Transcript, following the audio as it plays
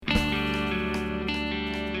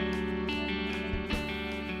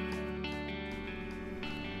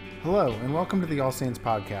Hello, and welcome to the All Saints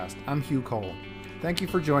Podcast. I'm Hugh Cole. Thank you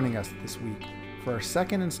for joining us this week for our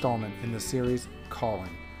second installment in the series,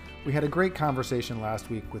 Calling. We had a great conversation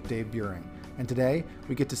last week with Dave Buring, and today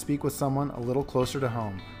we get to speak with someone a little closer to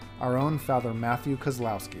home, our own Father Matthew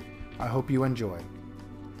Kozlowski. I hope you enjoy.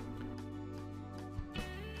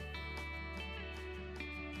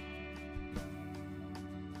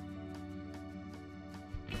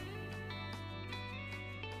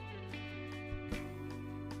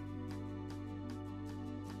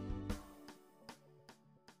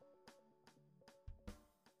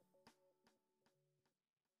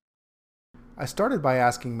 I started by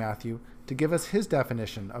asking Matthew to give us his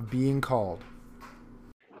definition of being called.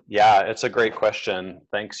 Yeah, it's a great question.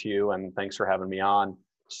 Thanks, Hugh, and thanks for having me on.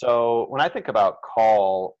 So when I think about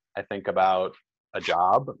call, I think about a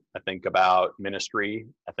job. I think about ministry.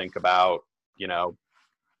 I think about,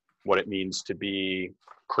 what it means to be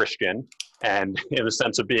Christian. And in the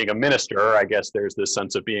sense of being a minister, I guess there's this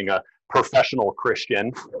sense of being a professional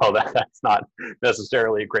Christian. Oh, that's not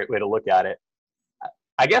necessarily a great way to look at it.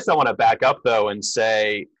 I guess I want to back up, though, and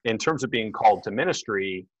say, in terms of being called to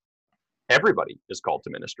ministry, everybody is called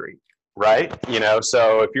to ministry, right?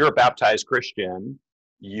 So if you're a baptized Christian,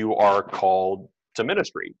 you are called to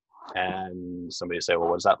ministry. And somebody say, well,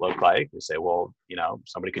 what does that look like? They say, well,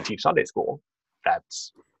 somebody could teach Sunday school.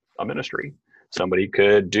 That's a ministry. Somebody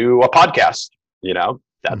could do a podcast,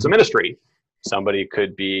 that's a ministry. Somebody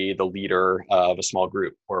could be the leader of a small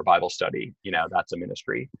group or a Bible study, that's a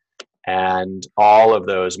ministry. And all of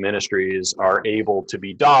those ministries are able to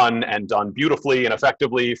be done and done beautifully and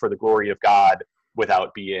effectively for the glory of God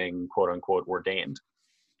without being, quote unquote, ordained.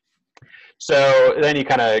 So then you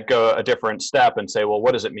kind of go a different step and say, well,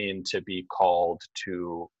 what does it mean to be called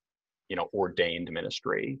to, ordained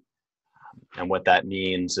ministry? And what that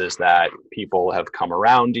means is that people have come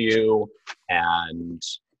around you and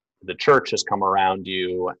the church has come around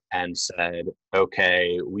you and said,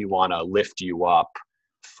 okay, we want to lift you up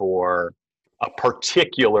for a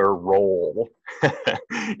particular role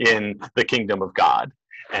in the kingdom of God.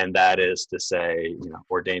 And that is to say,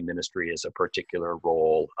 ordained ministry is a particular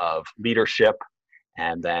role of leadership.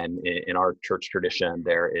 And then in our church tradition,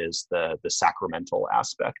 there is the sacramental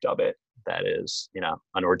aspect of it. That is,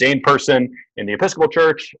 an ordained person in the Episcopal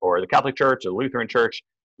Church or the Catholic Church or the Lutheran Church,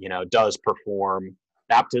 does perform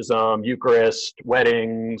baptism, Eucharist,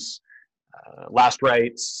 weddings, last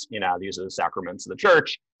rites, these are the sacraments of the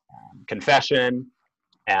church, confession,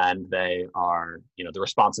 and they are, the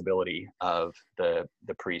responsibility of the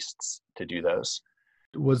priests to do those.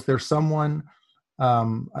 Was there someone,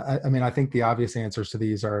 I think the obvious answers to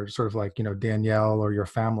these are sort of like, Danielle or your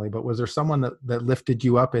family, but was there someone that lifted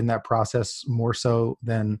you up in that process more so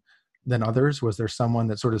than others? Was there someone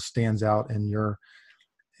that sort of stands out in your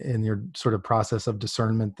sort of process of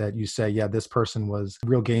discernment that you say, yeah, this person was a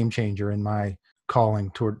real game changer in my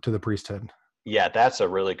calling to the priesthood? Yeah, that's a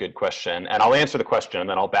really good question. And I'll answer the question and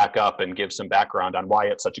then I'll back up and give some background on why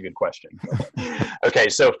it's such a good question. Okay,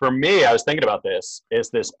 so for me, I was thinking about this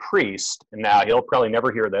priest. Now, he'll probably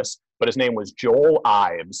never hear this, but his name was Joel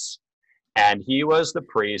Ives. And he was the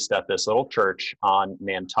priest at this little church on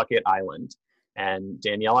Nantucket Island. And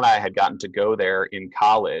Danielle and I had gotten to go there in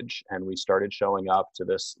college, and we started showing up to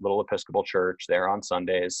this little Episcopal church there on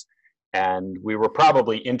Sundays. And we were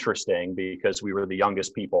probably interesting because we were the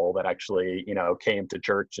youngest people that actually, came to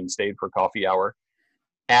church and stayed for coffee hour.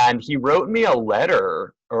 And he wrote me a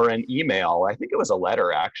letter or an email. I think it was a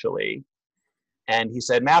letter, actually. And he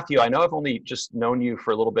said, Matthew, I know I've only just known you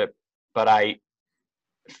for a little bit, but I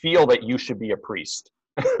feel that you should be a priest.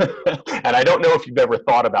 And I don't know if you've ever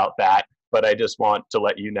thought about that, but I just want to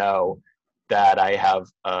let you know that I have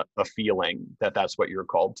a feeling that that's what you're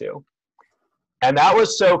called to. And that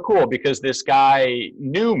was so cool because this guy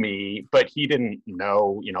knew me, but he didn't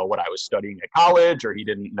know, what I was studying at college, or he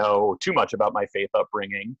didn't know too much about my faith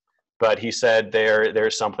upbringing. But he said,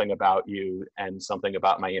 there's something about you and something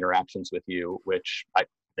about my interactions with you, which I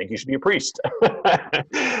think you should be a priest.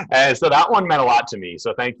 And so that one meant a lot to me.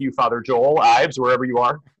 So thank you, Father Joel Ives, wherever you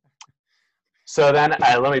are. So then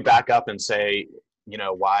let me back up and say,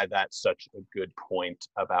 why that's such a good point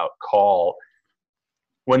about call.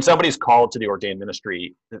 When somebody's called to the ordained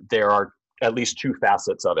ministry, there are at least two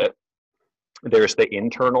facets of it. There's the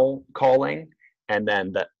internal calling and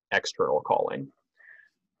then the external calling.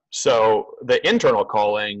 So the internal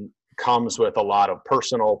calling comes with a lot of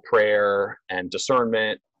personal prayer and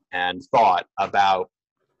discernment and thought about,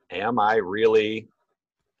 am I really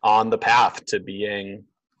on the path to being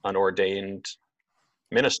an ordained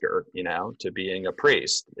minister, to being a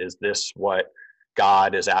priest? Is this what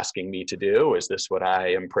God is asking me to do? Is this what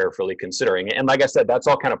I am prayerfully considering? And like I said, that's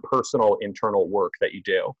all kind of personal, internal work that you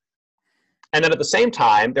do. And then at the same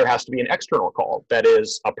time, there has to be an external call. That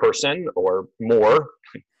is a person or more,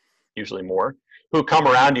 usually more, who come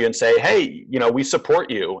around you and say, hey, we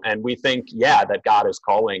support you. And we think, that God is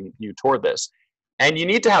calling you toward this. And you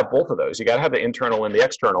need to have both of those. You got to have the internal and the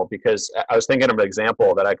external, because I was thinking of an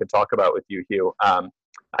example that I could talk about with you, Hugh. I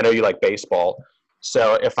know you like baseball.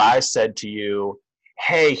 So if I said to you,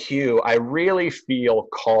 hey, Hugh, I really feel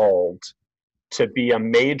called to be a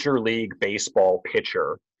Major League Baseball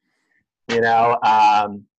pitcher,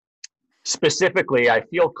 specifically, I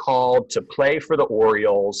feel called to play for the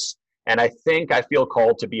Orioles, and I think I feel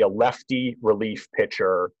called to be a lefty relief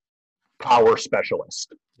pitcher, power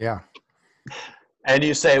specialist. Yeah. And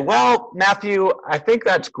you say, well, Matthew, I think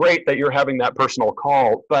that's great that you're having that personal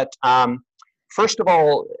call, but first of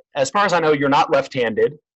all, as far as I know, you're not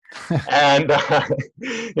left-handed. And,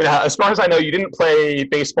 as far as I know, you didn't play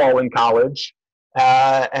baseball in college.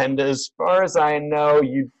 And as far as I know,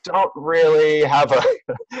 you don't really have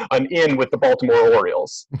an in with the Baltimore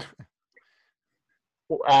Orioles.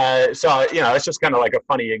 So, it's just kind of like a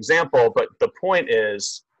funny example. But the point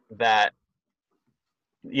is that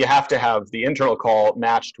you have to have the internal call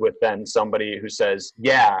matched with then somebody who says,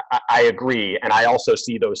 yeah, I agree. And I also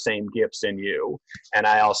see those same gifts in you. And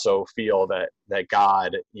I also feel that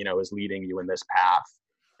God, is leading you in this path.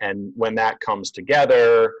 And when that comes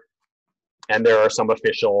together, and there are some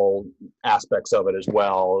official aspects of it as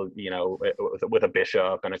well, with a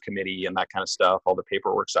bishop and a committee and that kind of stuff, all the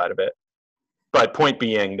paperwork side of it. But point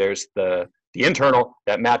being, there's the internal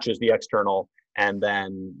that matches the external, and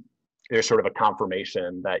then there's sort of a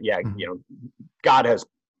confirmation that, God has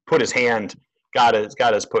put his hand, God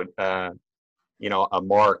has put, a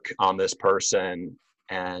mark on this person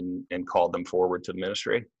and called them forward to the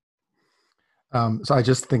ministry. So I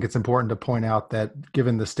just think it's important to point out that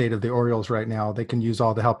given the state of the Orioles right now, they can use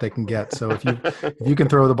all the help they can get. So if you can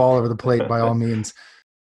throw the ball over the plate, by all means.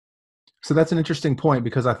 So that's an interesting point,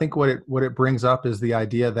 because I think what it brings up is the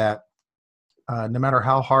idea that no matter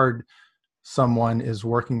how hard someone is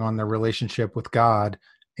working on their relationship with God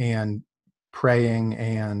and praying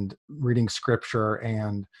and reading scripture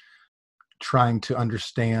and trying to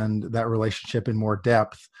understand that relationship in more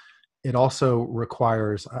depth, it also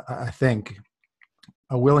requires, I think,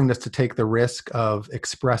 a willingness to take the risk of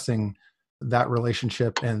expressing that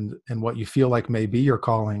relationship and what you feel like may be your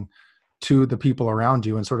calling to the people around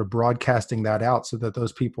you, and sort of broadcasting that out so that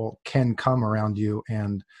those people can come around you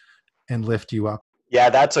and lift you up. Yeah,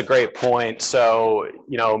 that's a great point. So,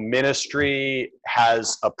 ministry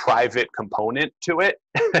has a private component to it,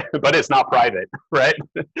 but it's not private, right?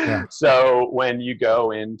 Yeah. So when you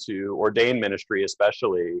go into ordained ministry,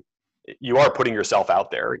 especially, you are putting yourself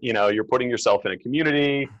out there. You're putting yourself in a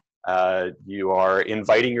community. You are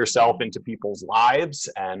inviting yourself into people's lives.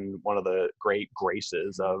 And one of the great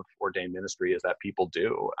graces of ordained ministry is that people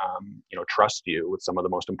do, trust you with some of the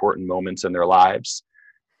most important moments in their lives.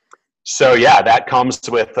 So yeah, that comes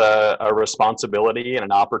with a responsibility and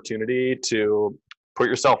an opportunity to put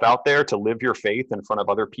yourself out there, to live your faith in front of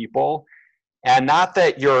other people. And not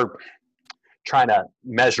that you're trying to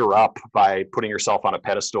measure up by putting yourself on a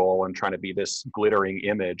pedestal and trying to be this glittering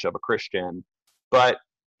image of a Christian, but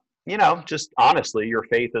just honestly, your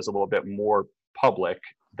faith is a little bit more public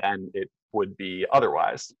than it would be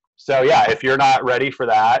otherwise. So yeah, if you're not ready for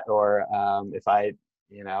that, or if I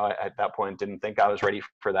at that point didn't think I was ready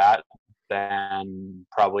for that, then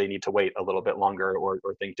probably need to wait a little bit longer, or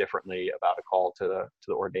think differently about a call to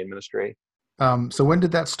the ordained ministry. So when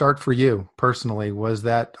did that start for you personally? Was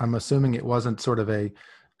that, I'm assuming it wasn't sort of a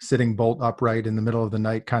sitting bolt upright in the middle of the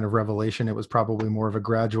night kind of revelation. It was probably more of a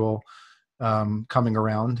gradual coming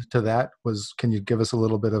around to that. Can you give us a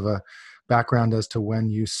little bit of a background as to when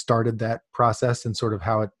you started that process and sort of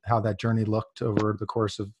how that journey looked over the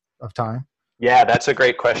course of time? Yeah, that's a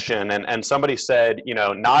great question. And somebody said,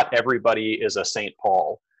 not everybody is a Saint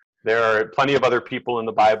Paul. There are plenty of other people in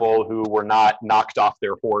the Bible who were not knocked off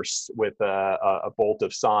their horse with a bolt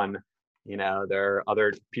of sun. There are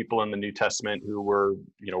other people in the New Testament who were,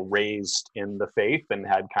 raised in the faith and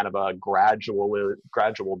had kind of a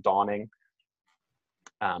gradual dawning.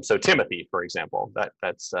 So Timothy, for example,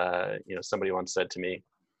 that's somebody once said to me,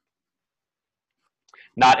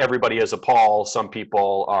 not everybody is a Paul. Some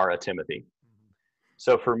people are a Timothy.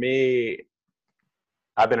 So for me,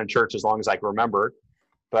 I've been in church as long as I can remember,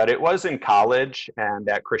 but it was in college and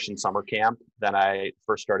at Christian summer camp that I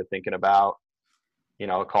first started thinking about,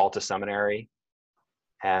 a call to seminary.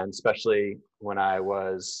 And especially when I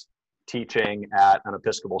was teaching at an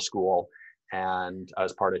Episcopal school. and I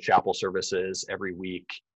was part of chapel services every week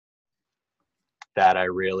that I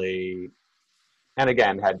really, and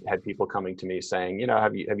again, had people coming to me saying,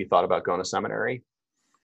 have you thought about going to seminary?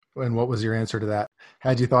 And what was your answer to that?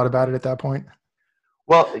 Had you thought about it at that point?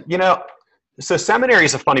 Well, so seminary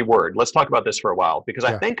is a funny word. Let's talk about this for a while, because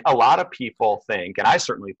I Yeah. think a lot of people think, and I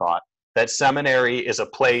certainly thought, that seminary is a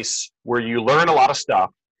place where you learn a lot of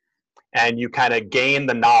stuff and you kind of gain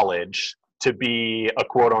the knowledge to be a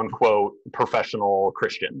quote unquote professional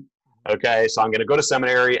Christian. Okay, so I'm going to go to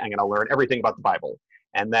seminary, I'm going to learn everything about the Bible,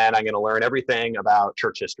 and then I'm going to learn everything about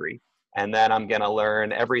church history, and then I'm going to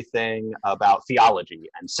learn everything about theology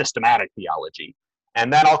and systematic theology.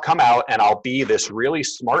 And then I'll come out and I'll be this really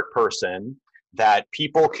smart person that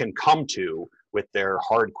people can come to with their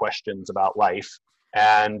hard questions about life.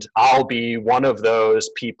 And I'll be one of those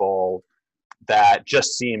people that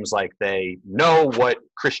just seems like they know what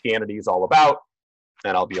Christianity is all about.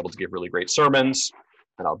 And I'll be able to give really great sermons,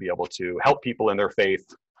 and I'll be able to help people in their faith.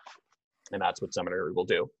 And that's what seminary will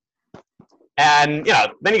do. And,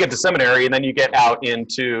 then you get to seminary, and then you get out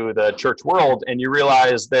into the church world, and you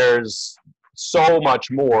realize there's so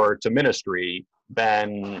much more to ministry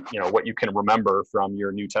than, what you can remember from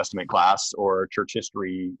your New Testament class or church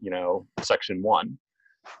history, section 1.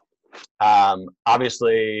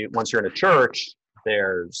 Obviously, once you're in a church,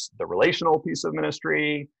 there's the relational piece of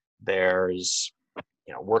ministry. There's,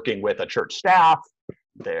 working with a church staff.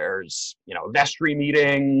 There's, vestry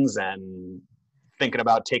meetings and thinking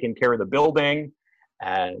about taking care of the building.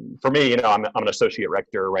 And for me, I'm an associate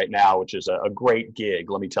rector right now, which is a great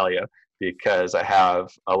gig, let me tell you, because I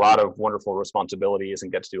have a lot of wonderful responsibilities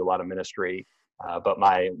and get to do a lot of ministry. But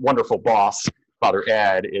my wonderful boss, Father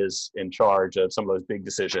Ed, is in charge of some of those big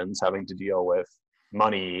decisions having to deal with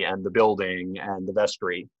money and the building and the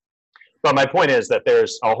vestry. But my point is that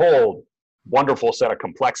there's a whole wonderful set of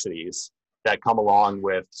complexities that come along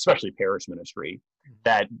with, especially parish ministry,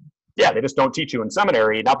 that, they just don't teach you in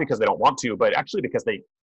seminary, not because they don't want to, but actually because they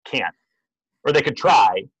can't, or they could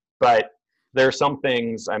try, but there are some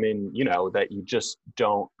things, that you just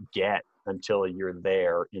don't get until you're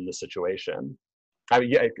there in the situation.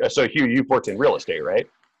 So Hugh, you've worked in real estate, right?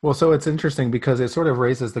 Well, so it's interesting because it sort of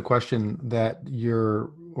raises the question that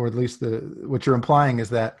or at least what you're implying is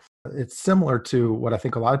that it's similar to what I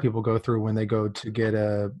think a lot of people go through when they go to get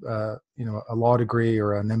a law degree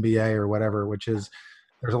or an MBA or whatever, which is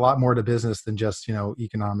there's a lot more to business than just,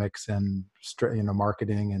 economics and,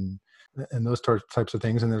 marketing and those types of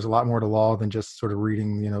things. And there's a lot more to law than just sort of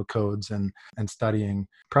reading, codes and studying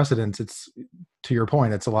precedents. It's, to your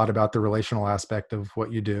point, it's a lot about the relational aspect of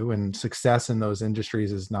what you do, and success in those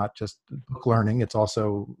industries is not just book learning. It's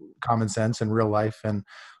also common sense and real life and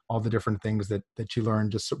all the different things that you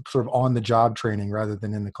learn just sort of on the job training rather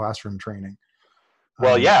than in the classroom training.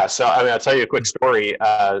 Well, yeah. So, I'll tell you a quick story.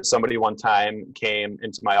 Somebody one time came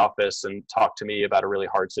into my office and talked to me about a really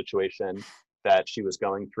hard situation that she was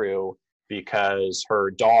going through because her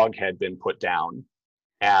dog had been put down,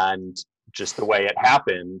 and just the way it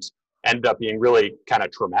happened ended up being really kind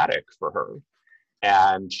of traumatic for her.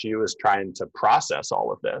 And she was trying to process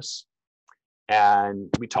all of this. And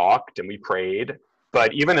we talked and we prayed.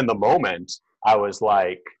 But even in the moment, I was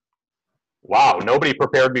like, wow, nobody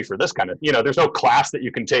prepared me for this kind of, there's no class that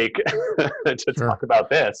you can take to talk about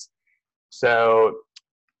this. So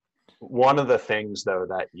one of the things, though,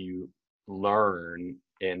 that you learn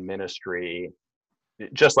in ministry,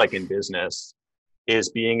 just like in business, is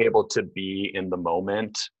being able to be in the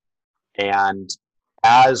moment. And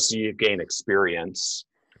as you gain experience,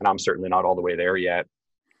 and I'm certainly not all the way there yet,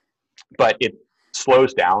 but it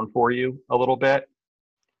slows down for you a little bit.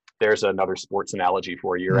 There's another sports analogy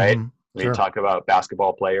for you, right? When you talk about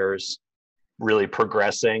basketball players really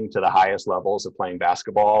progressing to the highest levels of playing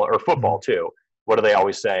basketball, or football too, what do they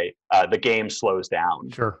always say? The game slows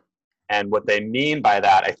down. Sure. And what they mean by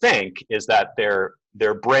that, I think, is that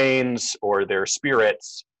their brains or their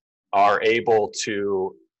spirits are able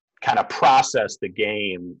to kind of process the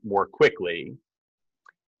game more quickly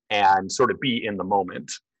and sort of be in the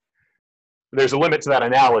moment. There's a limit to that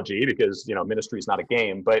analogy because, ministry is not a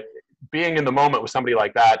game, but being in the moment with somebody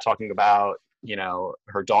like that, talking about,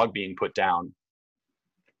 her dog being put down,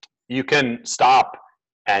 you can stop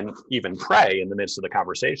and even pray in the midst of the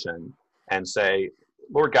conversation and say,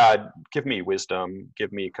 Lord God, give me wisdom,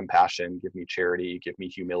 give me compassion, give me charity, give me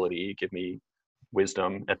humility, give me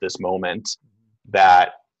wisdom at this moment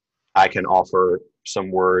that I can offer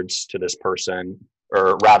some words to this person,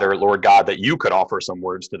 or rather, Lord God, that you could offer some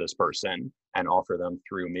words to this person and offer them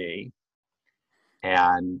through me.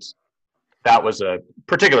 And that was a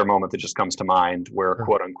particular moment that just comes to mind where, Sure.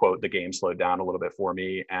 quote unquote, the game slowed down a little bit for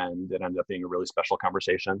me, and it ended up being a really special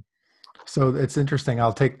conversation. So it's interesting.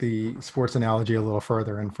 I'll take the sports analogy a little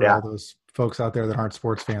further. And for Yeah. all those folks out there that aren't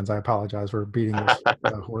sports fans, I apologize for beating this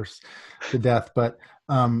horse to death. But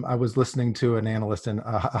I was listening to an analyst and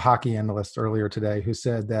a hockey analyst earlier today who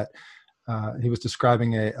said that he was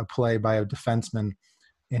describing a play by a defenseman.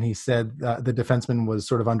 And he said the defenseman was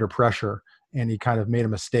sort of under pressure and he kind of made a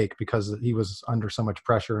mistake because he was under so much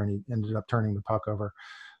pressure and he ended up turning the puck over.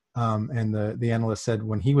 And the analyst said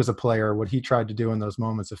when he was a player, what he tried to do in those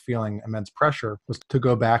moments of feeling immense pressure was to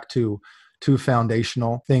go back to two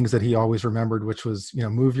foundational things that he always remembered, which was,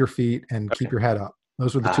 move your feet and keep your head up.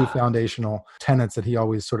 Those were the two foundational tenets that he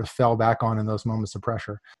always sort of fell back on in those moments of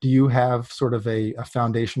pressure. Do you have sort of a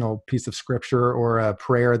foundational piece of scripture or a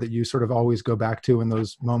prayer that you sort of always go back to in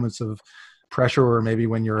those moments of pressure, or maybe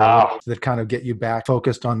when you're that kind of get you back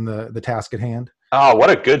focused on the task at hand? Oh, what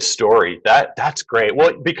a good story. That's great.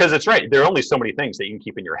 Well, because it's right. There are only so many things that you can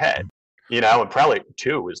keep in your head, and probably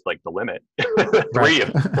two is like the limit. three,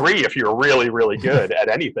 three if you're really, really good at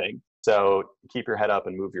anything. So keep your head up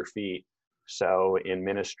and move your feet. So in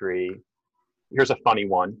ministry, here's a funny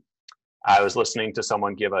one. I was listening to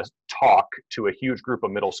someone give a talk to a huge group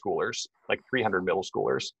of middle schoolers, like 300 middle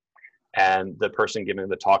schoolers. And the person giving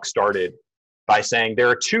the talk started by saying, there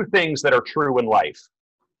are two things that are true in life.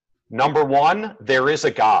 Number one, there is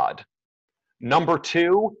a God. Number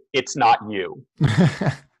two, it's not you.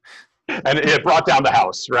 And it brought down the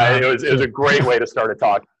house, right? It was a great way to start a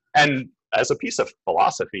talk. And as a piece of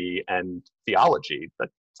philosophy and theology,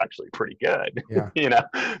 that's actually pretty good,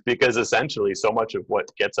 because essentially so much of what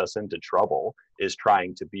gets us into trouble is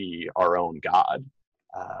trying to be our own God.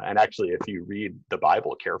 And actually, if you read the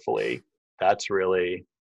Bible carefully, that's really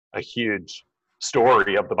a huge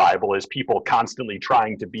story of the Bible, is people constantly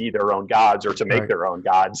trying to be their own gods or to make their own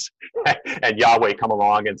gods, and Yahweh come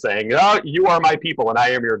along and saying, "Oh, you are my people and I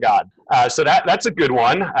am your God." So that's a good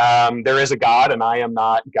one. There is a God and I am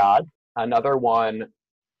not God. Another one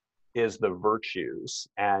is the virtues.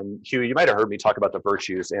 And Hugh, you might have heard me talk about the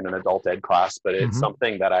virtues in an adult ed class, but it's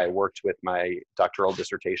something that I worked with my doctoral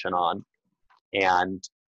dissertation on. And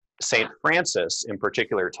St. Francis in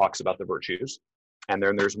particular talks about the virtues. And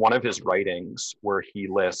then there's one of his writings where he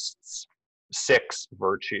lists 6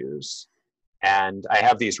 virtues. And I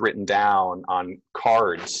have these written down on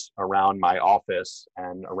cards around my office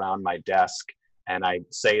and around my desk. And I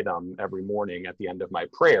say them every morning at the end of my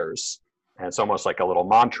prayers. And it's almost like a little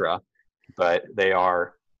mantra, but they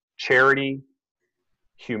are charity,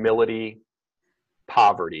 humility,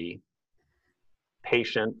 poverty,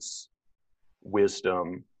 patience,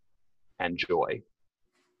 wisdom, and joy.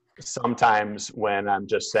 Sometimes when I'm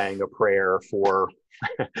just saying a prayer for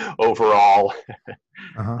overall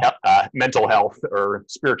mental health or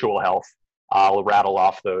spiritual health, I'll rattle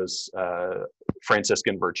off those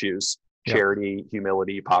Franciscan virtues: charity,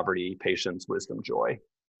 humility, poverty, patience, wisdom, joy.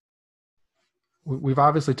 We've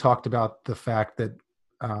obviously talked about the fact that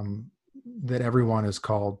that everyone is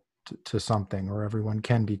called to something, or everyone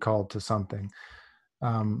can be called to something.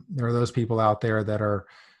 There are those people out there that are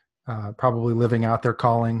probably living out their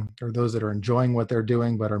calling, or those that are enjoying what they're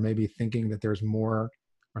doing, but are maybe thinking that there's more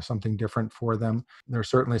or something different for them. There are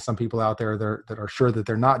certainly some people out there that are sure that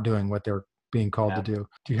they're not doing what they're being called to do.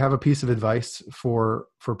 Do you have a piece of advice for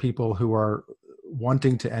people who are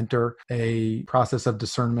wanting to enter a process of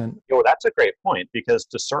discernment? That's a great point, because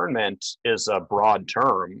discernment is a broad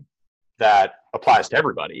term that applies to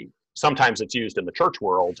everybody. Sometimes it's used in the church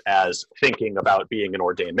world as thinking about being an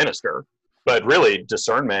ordained minister. But really,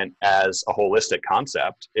 discernment as a holistic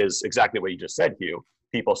concept is exactly what you just said, Hugh.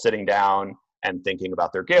 People sitting down and thinking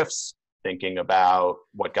about their gifts, thinking about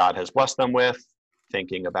what God has blessed them with,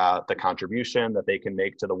 thinking about the contribution that they can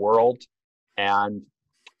make to the world. And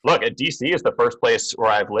look, at DC is the first place where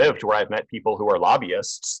I've lived, where I've met people who are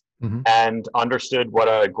lobbyists and understood what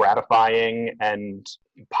a gratifying and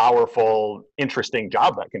powerful, interesting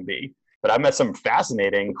job that can be. But I've met some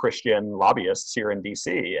fascinating Christian lobbyists here in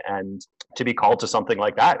DC, and to be called to something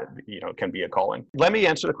like that, can be a calling. Let me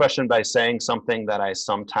answer the question by saying something that I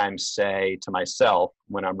sometimes say to myself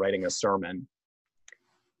when I'm writing a sermon.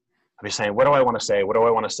 I'll be saying, what do I want to say? What do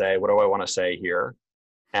I want to say? What do I want to say here?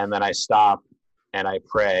 And then I stop and I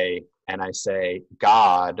pray and I say,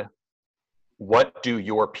 God, what do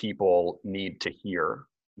your people need to hear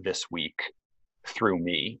this week through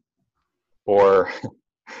me? Or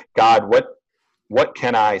God, what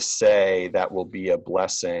can I say that will be a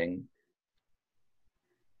blessing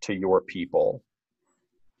to your people?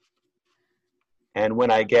 And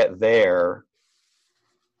when I get there,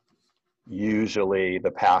 usually the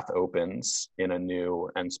path opens in a new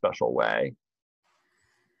and special way.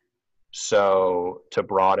 So to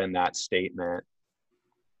broaden that statement,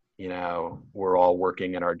 we're all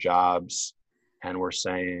working in our jobs and we're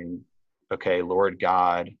saying, okay, Lord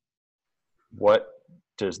God, what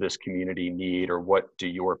does this community need, or what do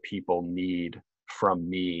your people need from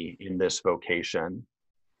me in this vocation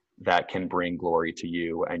that can bring glory to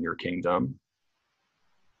you and your kingdom?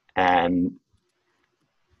 And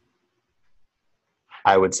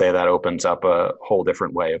I would say that opens up a whole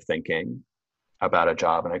different way of thinking about a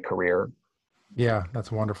job and a career. Yeah,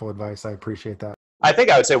 that's wonderful advice. I appreciate that. I think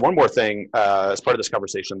I would say one more thing as part of this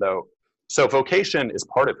conversation, though. So vocation is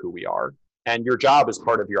part of who we are, and your job is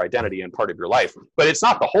part of your identity and part of your life, but it's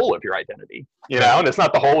not the whole of your identity, and it's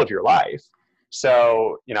not the whole of your life.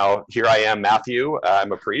 So, here I am, Matthew,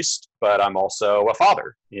 I'm a priest, but I'm also a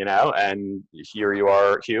father, and here you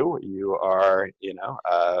are, Hugh, you are,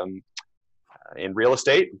 in real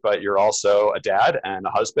estate, but you're also a dad and a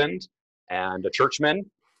husband and a churchman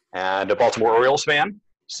and a Baltimore Orioles fan.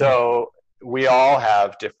 So we all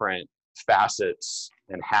have different facets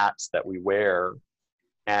and hats that we wear,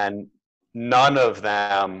 and none of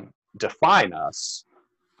them define us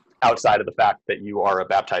outside of the fact that you are a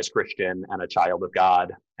baptized Christian and a child of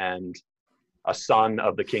God and a son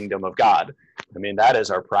of the kingdom of God. I mean, that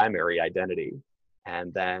is our primary identity.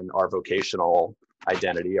 And then our vocational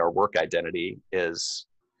identity, our work identity, is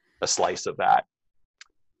a slice of that.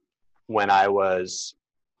 When I was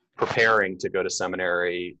preparing to go to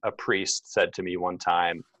seminary, a priest said to me one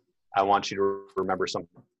time, I want you to remember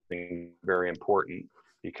something very important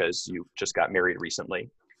because you just got married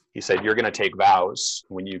recently. He said, you're going to take vows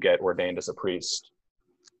when you get ordained as a priest.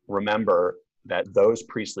 Remember that those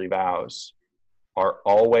priestly vows are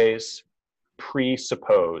always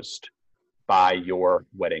presupposed by your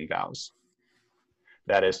wedding vows.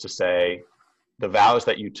 That is to say, the vows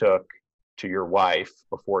that you took to your wife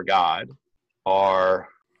before God are,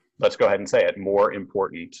 let's go ahead and say it, more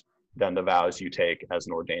important than the vows you take as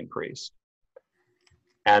an ordained priest.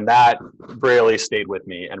 And that really stayed with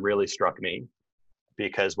me and really struck me,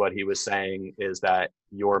 because what he was saying is that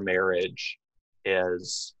your marriage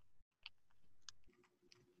is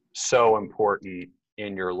so important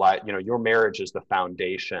in your life. Your marriage is the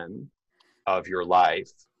foundation of your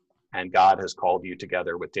life, and God has called you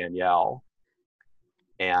together with Danielle,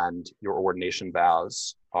 and your ordination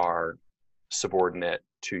vows are subordinate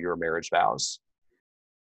to your marriage vows.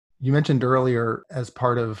 You mentioned earlier, as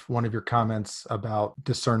part of one of your comments about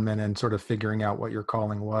discernment and sort of figuring out what your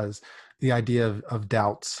calling was, the idea of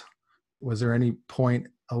doubts. Was there any point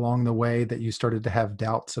along the way that you started to have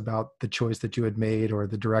doubts about the choice that you had made or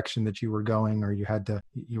the direction that you were going, or you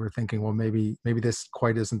were thinking, well, maybe this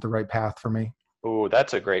quite isn't the right path for me? Oh,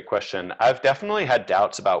 that's a great question. I've definitely had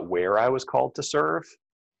doubts about where I was called to serve.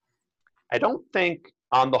 I don't think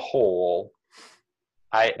on the whole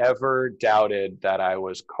I ever doubted that I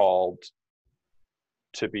was called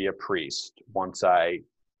to be a priest once I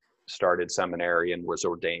started seminary and was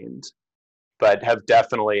ordained, but have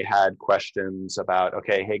definitely had questions about,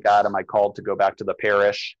 okay, hey God, am I called to go back to the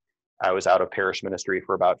parish? I was out of parish ministry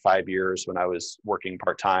for about 5 years when I was working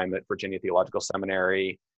part-time at Virginia Theological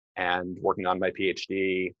Seminary and working on my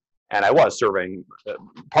PhD. And I was serving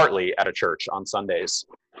partly at a church on Sundays.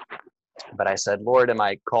 But I said, Lord, am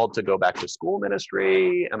I called to go back to school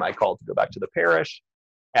ministry? Am I called to go back to the parish?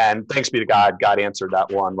 And thanks be to God, God answered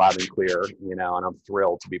that one loud and clear, and I'm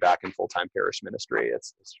thrilled to be back in full-time parish ministry.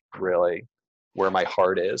 It's really where my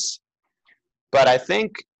heart is. But I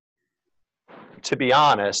think, to be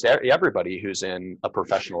honest, everybody who's in a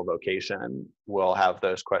professional vocation will have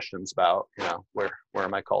those questions about, where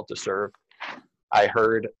am I called to serve? I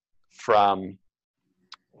heard from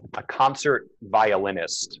a concert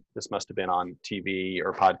violinist. This must have been on TV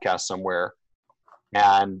or podcast somewhere.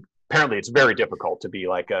 And apparently it's very difficult to be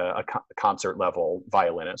like a concert level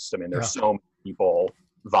violinist. I mean, there's so many people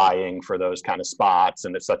vying for those kind of spots,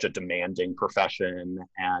 and it's such a demanding profession,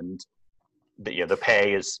 and the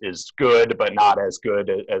pay is good, but not as good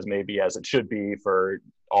as maybe as it should be for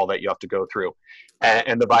all that you have to go through.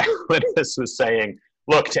 And the violinist was saying,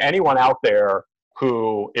 look, to anyone out there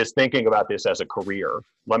who is thinking about this as a career,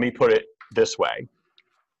 let me put it this way.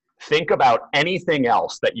 Think about anything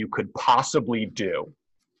else that you could possibly do.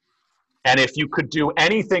 And if you could do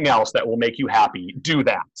anything else that will make you happy, do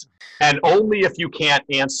that. And only if you can't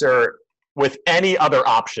answer with any other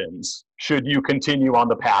options should you continue on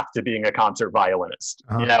the path to being a concert violinist.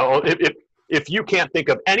 Uh-huh. If you can't think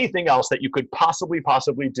of anything else that you could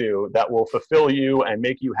possibly do that will fulfill you and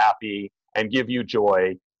make you happy and give you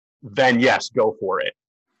joy, then yes, go for it.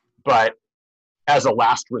 But as a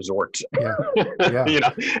last resort. Yeah. Yeah. You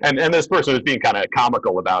know, and this person was being kind of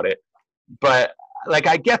comical about it, but like,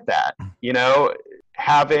 I get that, you know,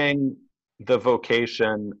 having the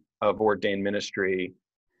vocation of ordained ministry,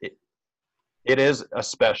 it is a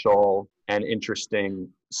special and interesting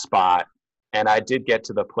spot. And I did get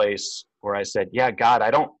to the place where I said, yeah, God,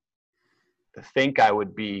 I don't think I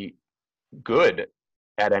would be good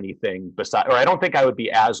at anything besides, or I don't think I would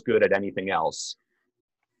be as good at anything else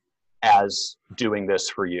as doing this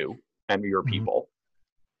for you and your people.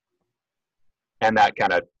 And that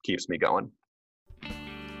kind of keeps me going.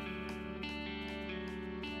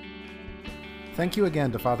 Thank you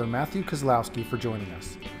again to Father Matthew Kozlowski for joining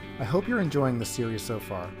us. I hope you're enjoying this series so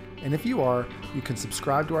far, and if you are, you can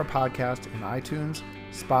subscribe to our podcast in iTunes,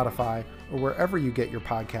 Spotify, or wherever you get your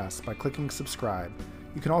podcasts by clicking subscribe.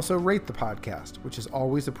 You can also rate the podcast, which is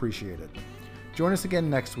always appreciated. Join us again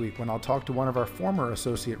next week when I'll talk to one of our former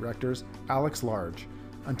associate rectors, Alex Large.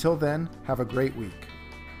 Until then, have a great week.